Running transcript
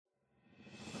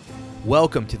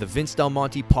Welcome to the Vince Del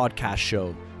Monte podcast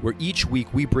show, where each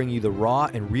week we bring you the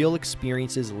raw and real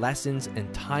experiences, lessons,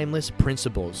 and timeless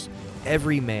principles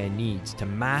every man needs to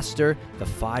master the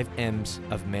 5 M's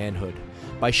of manhood.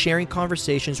 By sharing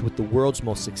conversations with the world's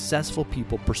most successful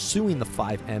people pursuing the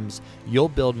 5 M's, you'll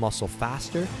build muscle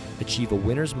faster, achieve a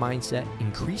winner's mindset,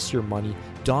 increase your money,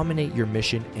 dominate your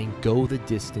mission, and go the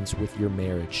distance with your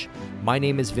marriage. My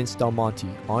name is Vince Del Monte,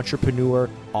 entrepreneur,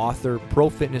 author,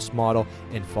 pro fitness model,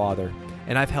 and father.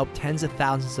 And I've helped tens of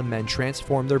thousands of men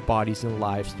transform their bodies and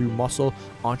lives through muscle,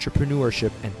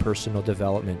 entrepreneurship, and personal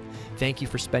development. Thank you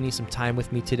for spending some time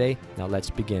with me today. Now let's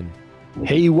begin.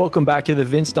 Hey, welcome back to the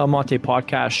Vince Del Monte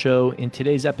podcast show. In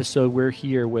today's episode, we're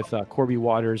here with Korby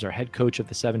Waters, our head coach of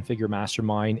the 7-Figure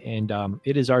Mastermind. And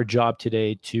it is our job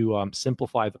today to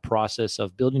simplify the process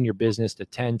of building your business to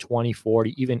 $10, $20,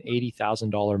 $40, even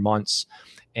 $80,000 months.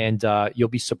 And you'll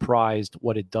be surprised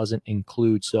what it doesn't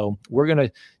include. So we're going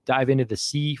to dive into the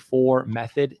C4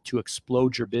 method to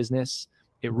explode your business.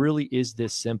 It really is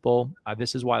this simple.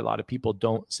 This is why a lot of people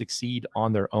don't succeed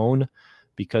on their own,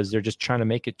 because they're just trying to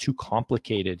make it too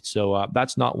complicated. So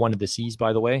that's not one of the C's,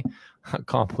 by the way,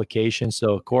 complication.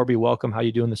 So Korby, welcome. How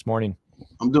you doing this morning?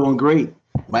 I'm doing great.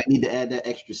 Might need to add that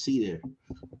extra C there.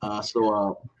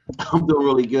 I'm doing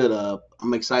really good.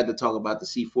 I'm excited to talk about the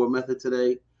C4 method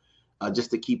today. Just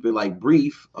to keep it like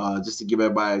brief, just to give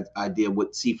everybody an idea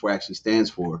what C4 actually stands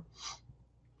for.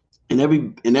 In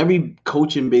every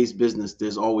coaching-based business,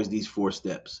 there's always these 4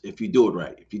 steps. If you do it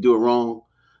right, if you do it wrong,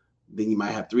 then you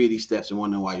might have 3 of these steps and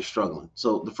wondering why you're struggling.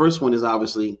 So the first one is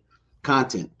obviously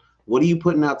content. What are you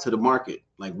putting out to the market?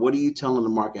 Like, what are you telling the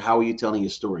market? How are you telling your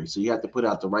story? So you have to put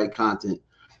out the right content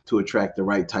to attract the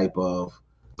right type of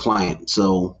client.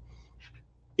 So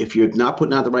if you're not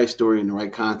putting out the right story and the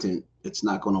right content, it's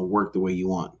not going to work the way you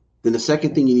want. Then the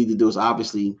second thing you need to do is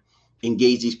obviously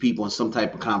engage these people in some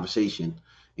type of conversation.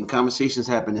 And conversations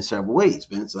happen in several ways,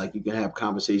 Vince. Like, you can have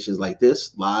conversations like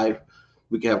this live.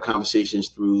 We can have conversations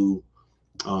through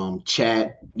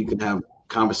chat. You can have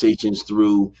conversations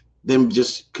through them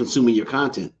just consuming your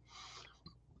content.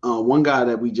 One guy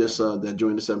that we just that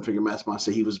joined the 7-Figure Mastermind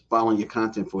said he was following your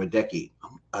content for a decade.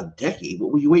 A decade?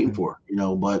 What were you waiting for?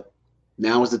 But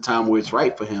now is the time where it's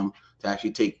right for him to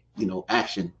actually take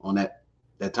action on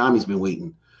that time he's been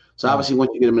waiting. So obviously,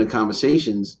 once you get them in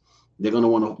conversations, they're going to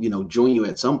want to join you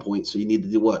at some point. So you need to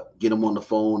do what? Get them on the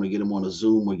phone, or get them on a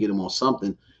Zoom, or get them on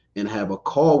something, and have a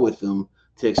call with them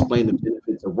to explain the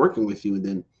benefits of working with you. And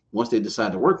then once they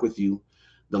decide to work with you,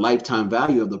 the lifetime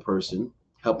value of the person,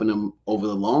 helping them over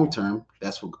the long term,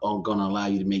 that's what's going to allow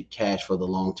you to make cash for the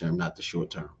long term, not the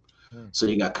short term. So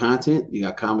you got content, you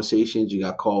got conversations, you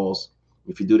got calls.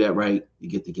 If you do that right, you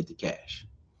get the cash.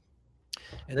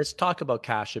 And let's talk about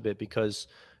cash a bit, because,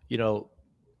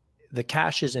 the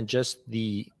cash isn't just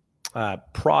the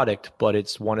product, but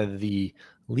it's one of the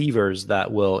levers that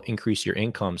will increase your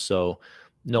income. So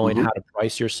knowing how to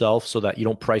price yourself so that you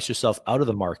don't price yourself out of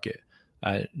the market,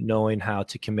 knowing how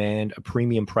to command a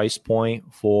premium price point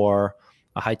for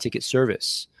a high ticket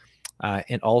service,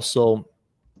 and also,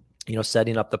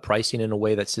 setting up the pricing in a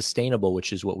way that's sustainable,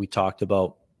 which is what we talked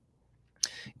about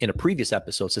in a previous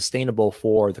episode, sustainable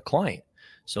for the client.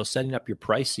 So setting up your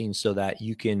pricing so that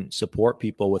you can support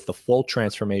people with the full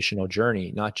transformational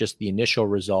journey, not just the initial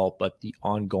result, but the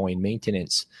ongoing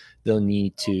maintenance they'll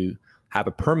need to have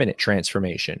a permanent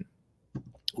transformation.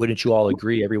 Wouldn't you all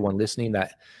agree, everyone listening,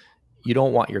 that you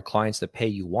don't want your clients to pay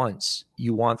you once?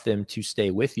 You want them to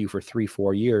stay with you for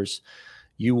 3-4 years.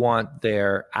 You want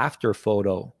their after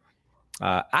photo,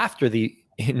 after the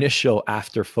initial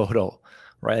after photo,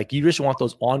 right? Like, you just want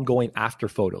those ongoing after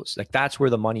photos. Like, that's where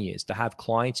the money is, to have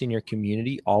clients in your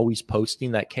community always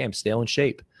posting that, okay, I'm still in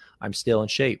shape. I'm still in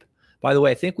shape. By the way,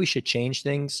 I think we should change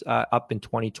things up in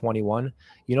 2021.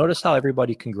 You notice how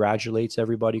everybody congratulates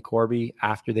everybody, Korby,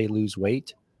 after they lose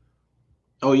weight?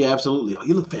 Oh yeah, absolutely. Oh,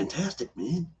 you look fantastic,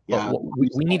 man. Yeah,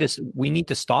 we need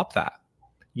to stop that.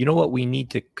 You know what we need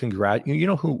to congratulate? You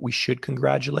know who we should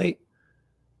congratulate?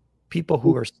 People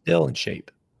who are still in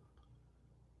shape.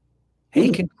 Hey,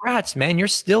 congrats, man. You're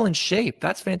still in shape.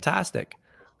 That's fantastic.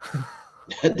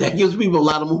 That gives people a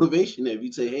lot of motivation. If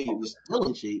you say, hey, you're still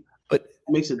in shape, but it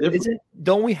makes a difference.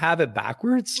 Don't we have it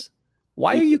backwards?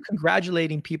 Why are you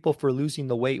congratulating people for losing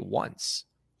the weight once?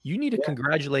 You need to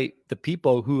congratulate the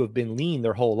people who have been lean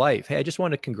their whole life. Hey, I just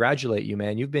want to congratulate you,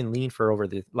 man. You've been lean for over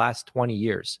the last 20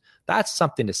 years. That's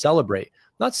something to celebrate,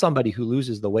 not somebody who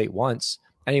loses the weight once.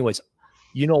 Anyways,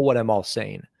 you know what I'm all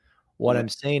saying. What I'm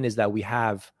saying is that we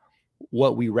have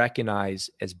what we recognize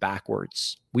as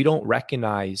backwards. We don't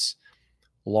recognize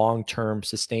long-term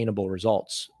sustainable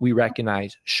results. We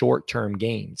recognize short-term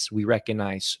gains. We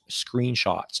recognize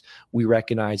screenshots. We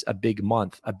recognize a big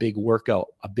month, a big workout,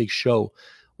 a big show.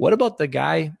 What about the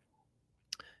guy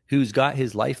who's got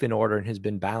his life in order and has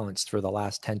been balanced for the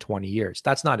last 10, 20 years?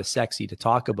 That's not as sexy to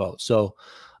talk about. So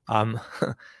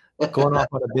going off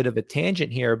on a bit of a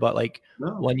tangent here, but like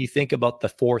when you think about the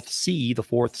fourth C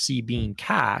being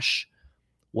cash,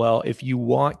 well, if you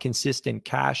want consistent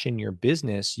cash in your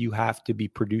business, you have to be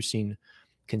producing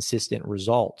consistent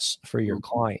results for your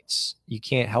clients. You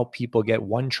can't help people get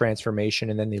one transformation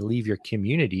and then they leave your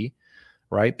community,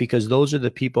 right? Because those are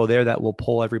the people there that will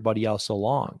pull everybody else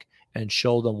along and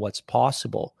show them what's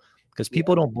possible. Because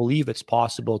people don't believe it's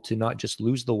possible to not just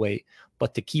lose the weight,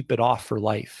 but to keep it off for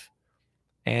life.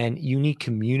 And you need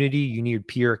community, you need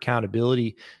peer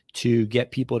accountability to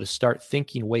get people to start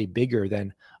thinking way bigger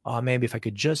than, oh, maybe if I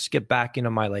could just get back into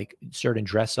my like certain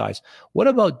dress size. What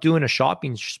about doing a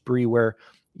shopping spree where,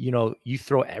 you know, you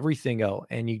throw everything out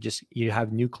and you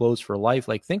have new clothes for life?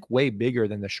 Like, think way bigger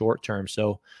than the short term.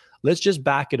 So let's just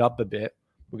back it up a bit.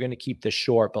 We're going to keep this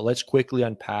short, but let's quickly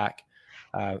unpack.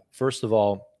 First of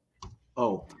all.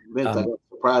 Oh, Vince, I got a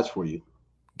surprise for you.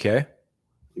 Okay.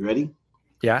 You ready?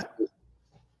 Yeah.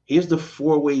 Here's the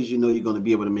 4 ways you know you're going to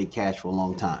be able to make cash for a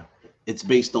long time. It's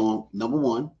based on, number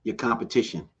 1, your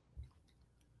competition.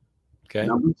 Okay.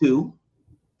 Number 2,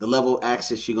 the level of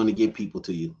access you're going to give people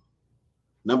to you.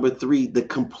 Number 3, the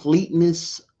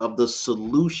completeness of the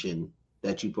solution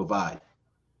that you provide.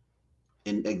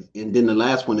 And then the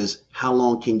last one is, how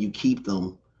long can you keep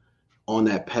them on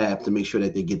that path to make sure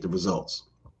that they get the results?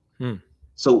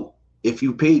 So if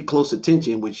you paid close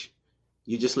attention, which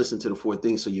you just listened to the 4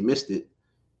 things, so you missed it,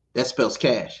 that spells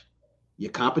cash.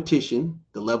 Your competition,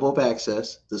 the level of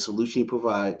access, the solution you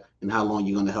provide, and how long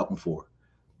you're going to help them for.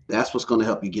 That's what's going to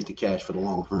help you get the cash for the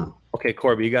long term. Okay,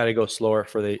 Korby, you got to go slower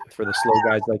for the slow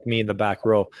guys like me in the back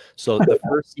row. So the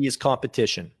first C is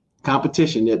competition.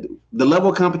 Competition. The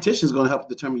level of competition is going to help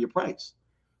determine your price.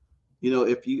 You know,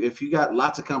 if you got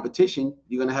lots of competition,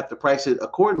 you're going to have to price it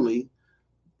accordingly,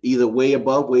 either way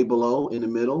above, way below, in the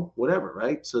middle, whatever,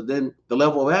 right? So then the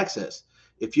level of access.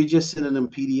 If you're just sending them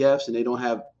PDFs and they don't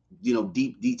have, you know,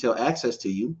 deep detailed access to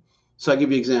you. So I'll give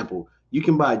you an example. You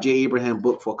can buy a Jay Abraham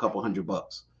book for a couple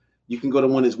 $100. You can go to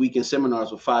one of his weekend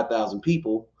seminars with 5,000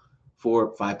 people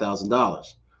for $5,000.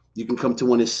 You can come to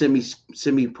one of his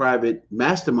semi-private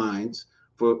masterminds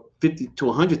for 50 to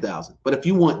 100,000. But if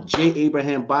you want Jay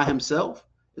Abraham by himself,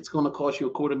 it's going to cost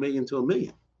you $250,000 to $1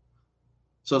 million.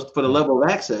 So for the level of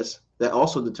access, that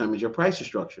also determines your pricing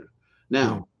structure.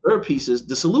 Now, third piece is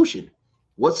the solution.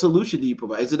 What solution do you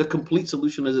provide? Is it a complete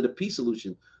solution? Or is it a piece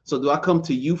solution? So do I come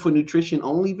to you for nutrition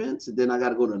only, Vince? And then I got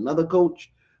to go to another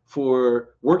coach for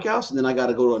workouts, and then I got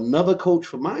to go to another coach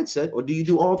for mindset? Or do you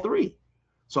do all 3?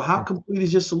 So how complete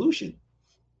is your solution?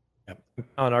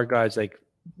 On our guys, like,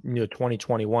 you know,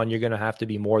 2021, you're going to have to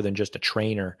be more than just a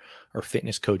trainer or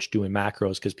fitness coach doing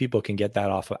macros, because people can get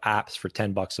that off of apps for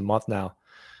 $10 a month now.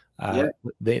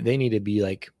 They need to be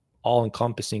like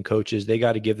all-encompassing coaches. They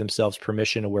got to give themselves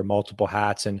permission to wear multiple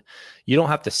hats. And you don't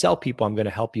have to sell people, I'm going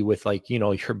to help you with, like, you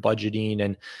know, your budgeting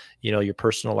and, you know, your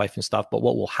personal life and stuff. But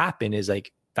what will happen is,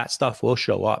 like, that stuff will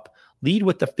show up. Lead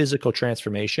with the physical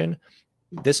transformation.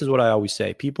 This is what I always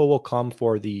say. People will come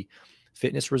for the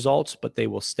fitness results, but they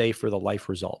will stay for the life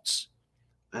results.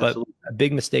 Absolutely. But a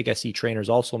big mistake I see trainers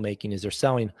also making is they're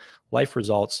selling life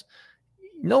results.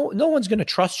 No one's going to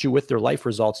trust you with their life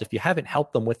results if you haven't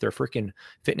helped them with their freaking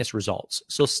fitness results.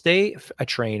 So stay a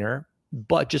trainer,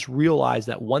 but just realize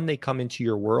that when they come into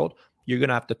your world, you're going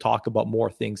to have to talk about more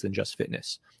things than just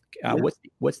fitness.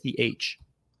 What's the H?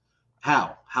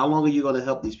 How long are you going to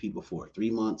help these people for? 3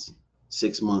 months,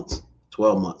 6 months,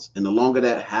 12 months. And the longer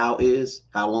that how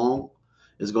long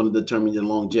is going to determine your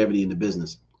longevity in the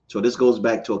business. So this goes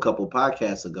back to a couple of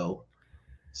podcasts ago.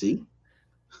 See,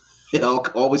 it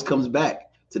always comes back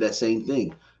to that same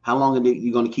thing. How long are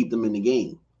you going to keep them in the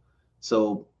game?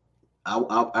 So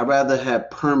I'd rather have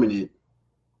permanent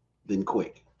than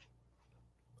quick.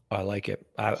 I like it.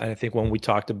 I think when we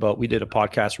did a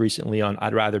podcast recently on,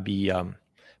 I'd rather be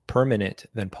permanent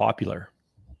than popular.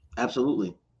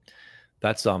 Absolutely.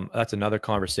 That's another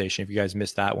conversation. If you guys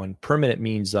missed that one, permanent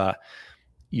means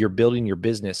you're building your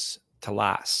business to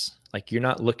last. Like, you're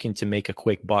not looking to make a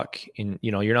quick buck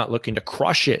you're not looking to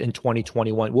crush it in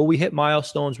 2021. Will we hit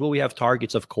milestones? Will we have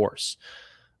targets? Of course,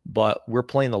 but we're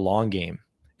playing the long game.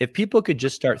 If people could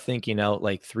just start thinking out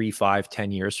like 3, 5,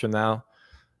 10 years from now,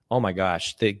 oh my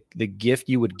gosh, the gift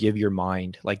you would give your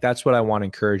mind. Like, that's what I want to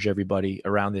encourage everybody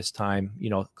around this time, you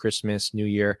know, Christmas, New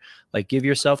Year, like, give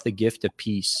yourself the gift of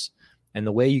peace. And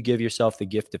the way you give yourself the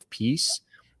gift of peace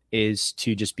is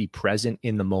to just be present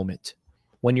in the moment.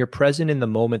 When you're present in the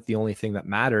moment, the only thing that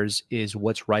matters is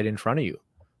what's right in front of you.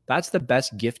 That's the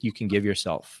best gift you can give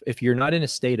yourself. If you're not in a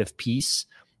state of peace,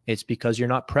 it's because you're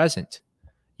not present.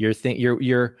 You're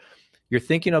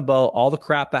thinking about all the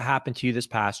crap that happened to you this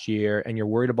past year, and you're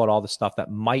worried about all the stuff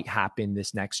that might happen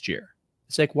this next year.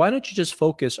 It's like, why don't you just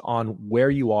focus on where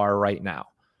you are right now?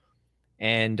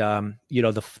 And,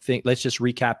 let's just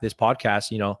recap this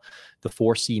podcast, the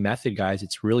 4C method, guys.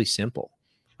 It's really simple.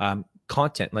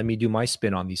 Content. Let me do my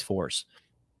spin on these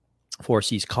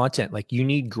 4C's. Content. Like, you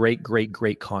need great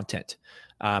content.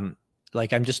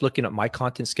 Like, I'm just looking at my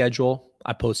content schedule.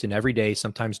 I post in every day,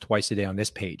 sometimes twice a day on this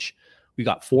page. We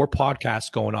got 4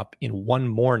 podcasts going up in one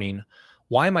morning.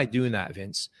 Why am I doing that,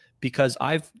 Vince? Because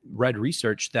I've read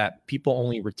research that people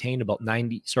only retain about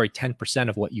 10%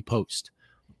 of what you post.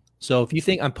 So if you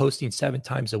think I'm posting 7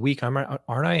 times a week, aren't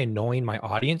I annoying my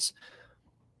audience?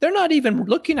 They're not even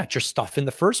looking at your stuff in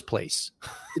the first place.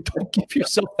 Don't give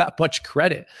yourself that much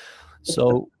credit.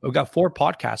 So we've got 4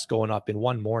 podcasts going up in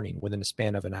one morning within a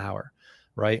span of an hour,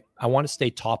 right? I want to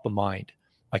stay top of mind.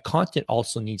 My content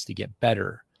also needs to get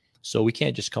better. So we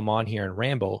can't just come on here and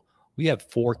ramble. We have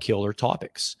 4 killer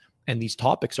topics, and these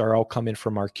topics are all coming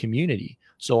from our community.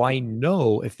 So I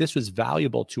know if this was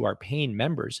valuable to our paying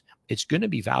members, it's going to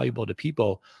be valuable to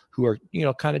people who are,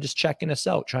 kind of just checking us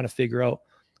out, trying to figure out,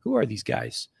 who are these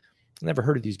guys? I've never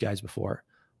heard of these guys before.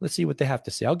 Let's see what they have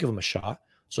to say. I'll give them a shot.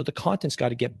 So the content's got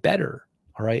to get better.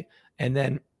 All right. And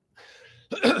then,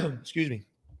 excuse me.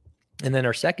 And then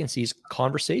our second C is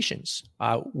conversations.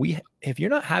 If you're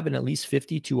not having at least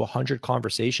 50 to 100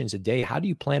 conversations a day, how do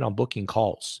you plan on booking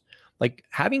calls? Like,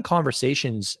 having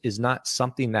conversations is not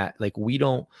something that, like, we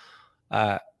don't,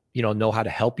 know how to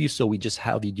help you. So we just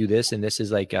have you do this. And this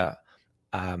is like a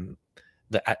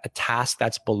task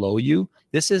that's below you.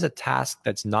 This is a task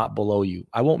that's not below you.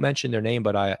 I won't mention their name,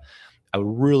 but a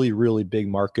really big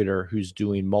marketer who's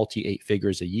doing multi 8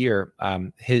 figures a year,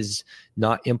 his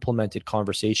not implemented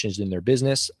conversations in their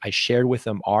business. I shared with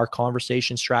them our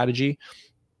conversation strategy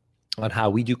on how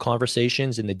we do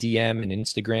conversations in the DM and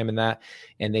Instagram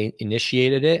and they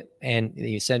initiated it, and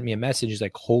he sent me a message. He's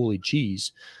like, holy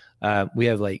geez, we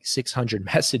have like 600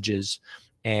 messages,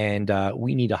 and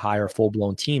we need to hire a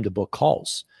full-blown team to book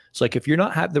calls. So, like, if you're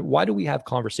not why do we have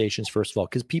conversations? First of all,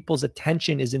 because people's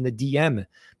attention is in the DM.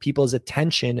 People's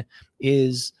attention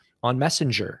is on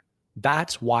Messenger.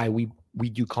 That's why we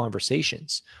do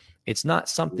conversations. It's not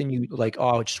something you like,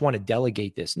 oh, I just want to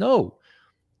delegate this. No,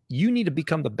 you need to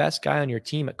become the best guy on your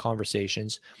team at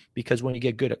conversations, because when you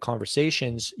get good at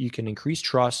conversations, you can increase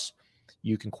trust,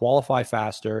 you can qualify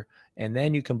faster, and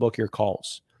then you can book your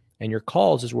calls. And your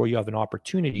calls is where you have an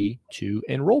opportunity to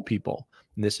enroll people.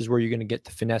 And this is where you're going to get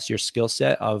to finesse your skill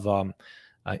set of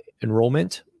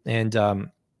enrollment and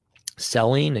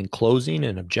selling and closing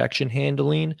and objection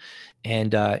handling,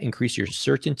 and increase your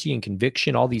certainty and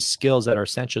conviction, all these skills that are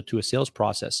essential to a sales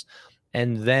process.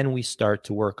 And then we start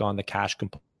to work on the cash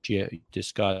component you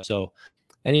discussed. So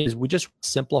anyways, we just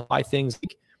simplify things.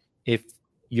 If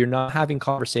you're not having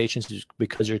conversations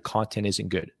because your content isn't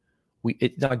good,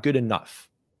 it's not good enough.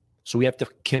 So we have to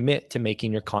commit to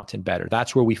making your content better.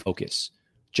 That's where we focus.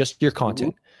 Just your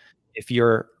content. Mm-hmm. If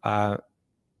you're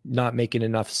not making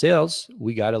enough sales,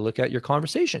 we got to look at your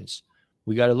conversations.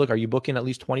 We got to look, are you booking at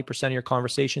least 20% of your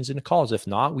conversations into calls? If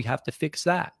not, we have to fix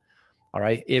that. All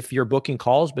right. If you're booking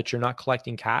calls, but you're not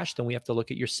collecting cash, then we have to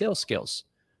look at your sales skills.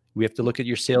 We have to look at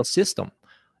your sales system,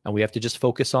 and we have to just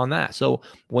focus on that. So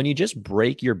when you just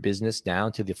break your business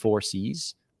down to the 4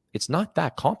 C's, it's not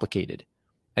that complicated.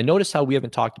 And notice how we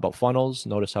haven't talked about funnels.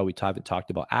 Notice how we haven't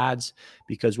talked about ads,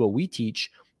 because what we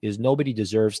teach is nobody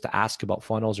deserves to ask about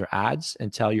funnels or ads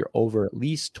until you're over at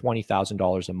least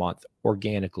 $20,000 a month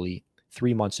organically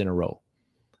 3 months in a row.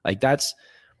 Like, that's,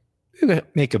 we're going to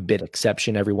make a bit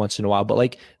exception every once in a while, but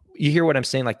like, you hear what I'm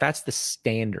saying? Like, that's the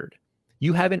standard.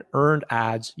 You haven't earned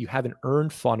ads. You haven't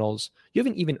earned funnels. You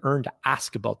haven't even earned to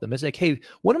ask about them. It's like, hey,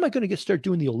 when am I going to start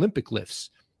doing the Olympic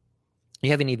lifts? You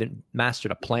haven't even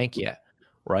mastered a plank yet,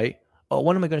 right? Oh,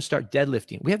 when am I going to start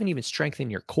deadlifting? We haven't even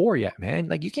strengthened your core yet, man.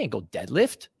 Like, you can't go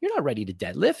deadlift. You're not ready to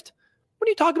deadlift. What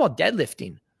are you talking about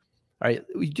deadlifting? All right,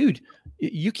 dude,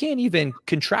 you can't even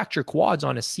contract your quads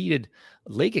on a seated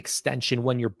leg extension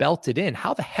when you're belted in.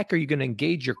 How the heck are you going to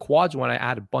engage your quads when I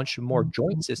add a bunch of more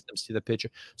joint systems to the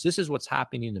picture? So this is what's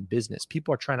happening in business.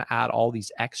 People are trying to add all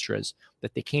these extras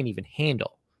that they can't even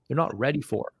handle. They're not ready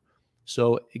for.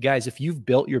 So guys, if you've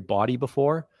built your body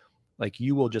before, like,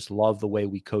 you will just love the way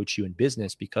we coach you in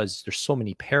business, because there's so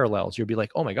many parallels. You'll be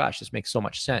like, oh my gosh, this makes so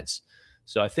much sense.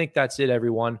 So I think that's it,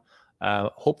 everyone.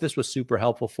 Hope this was super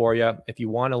helpful for you. If you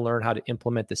want to learn how to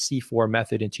implement the C4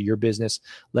 method into your business,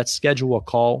 let's schedule a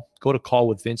call. Go to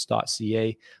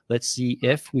callwithvince.ca. Let's see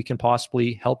if we can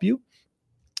possibly help you.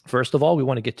 First of all, we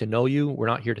want to get to know you. We're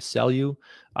not here to sell you.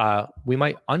 We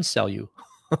might unsell you.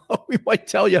 We might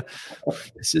tell you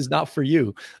this is not for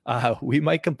you. We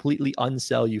might completely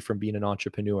unsell you from being an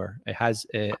entrepreneur. It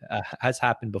has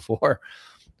happened before.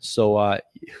 So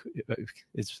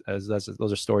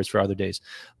those are stories for other days.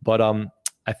 But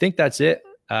I think that's it.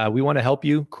 We want to help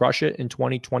you crush it in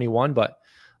 2021. But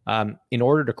in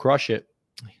order to crush it,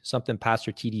 something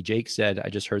Pastor TD Jake said, I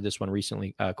just heard this one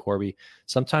recently, Korby,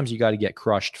 sometimes you got to get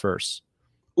crushed first.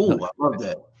 Ooh, I love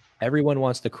that. Everyone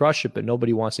wants to crush it, but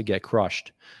nobody wants to get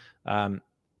crushed.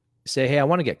 Say, hey, I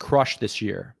want to get crushed this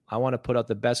year. I want to put out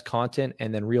the best content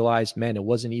and then realize, man, it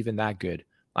wasn't even that good.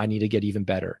 I need to get even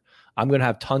better. I'm going to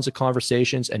have tons of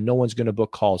conversations and no one's going to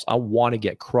book calls. I want to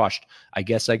get crushed. I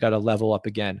guess I got to level up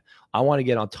again. I want to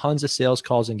get on tons of sales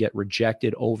calls and get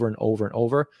rejected over and over and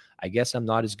over. I guess I'm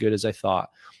not as good as I thought.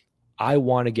 I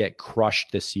want to get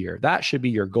crushed this year. That should be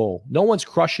your goal. No one's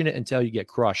crushing it until you get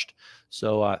crushed.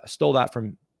 So I stole that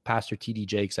from Pastor TD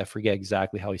Jakes. I forget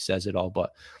exactly how he says it all,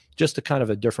 but just a kind of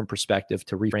a different perspective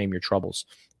to reframe your troubles.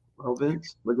 Well,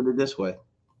 Vince, look at it this way.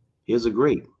 Here's a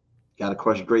grape. Got to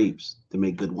crush grapes to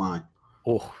make good wine.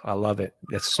 Oh, I love it.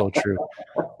 That's so true.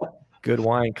 Good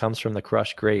wine comes from the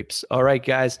crushed grapes. All right,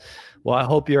 guys. Well, I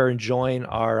hope you're enjoying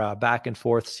our back and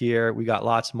forths here. We got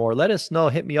lots more. Let us know.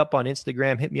 Hit me up on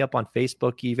Instagram. Hit me up on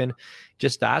Facebook even.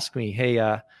 Just ask me, hey,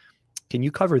 can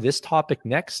you cover this topic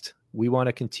next? We want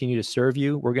to continue to serve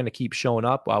you. We're going to keep showing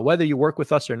up. Whether you work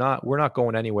with us or not, we're not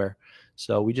going anywhere.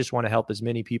 So we just want to help as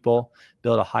many people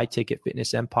build a high-ticket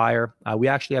fitness empire. We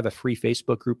actually have a free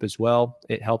Facebook group as well.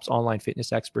 It helps online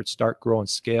fitness experts start, grow, and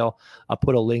scale. I'll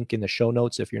put a link in the show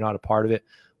notes if you're not a part of it.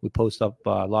 We post up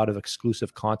a lot of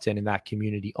exclusive content in that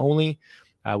community only.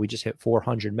 We just hit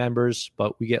 400 members,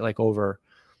 but we get like over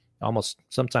almost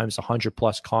sometimes 100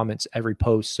 plus comments every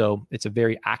post. So it's a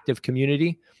very active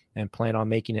community and plan on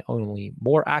making it only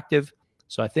more active.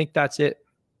 So I think that's it.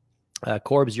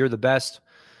 Corbs, you're the best.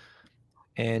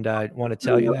 And I want to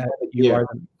tell you that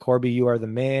Korby, you are the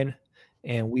man.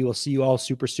 And we will see you all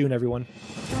super soon, everyone.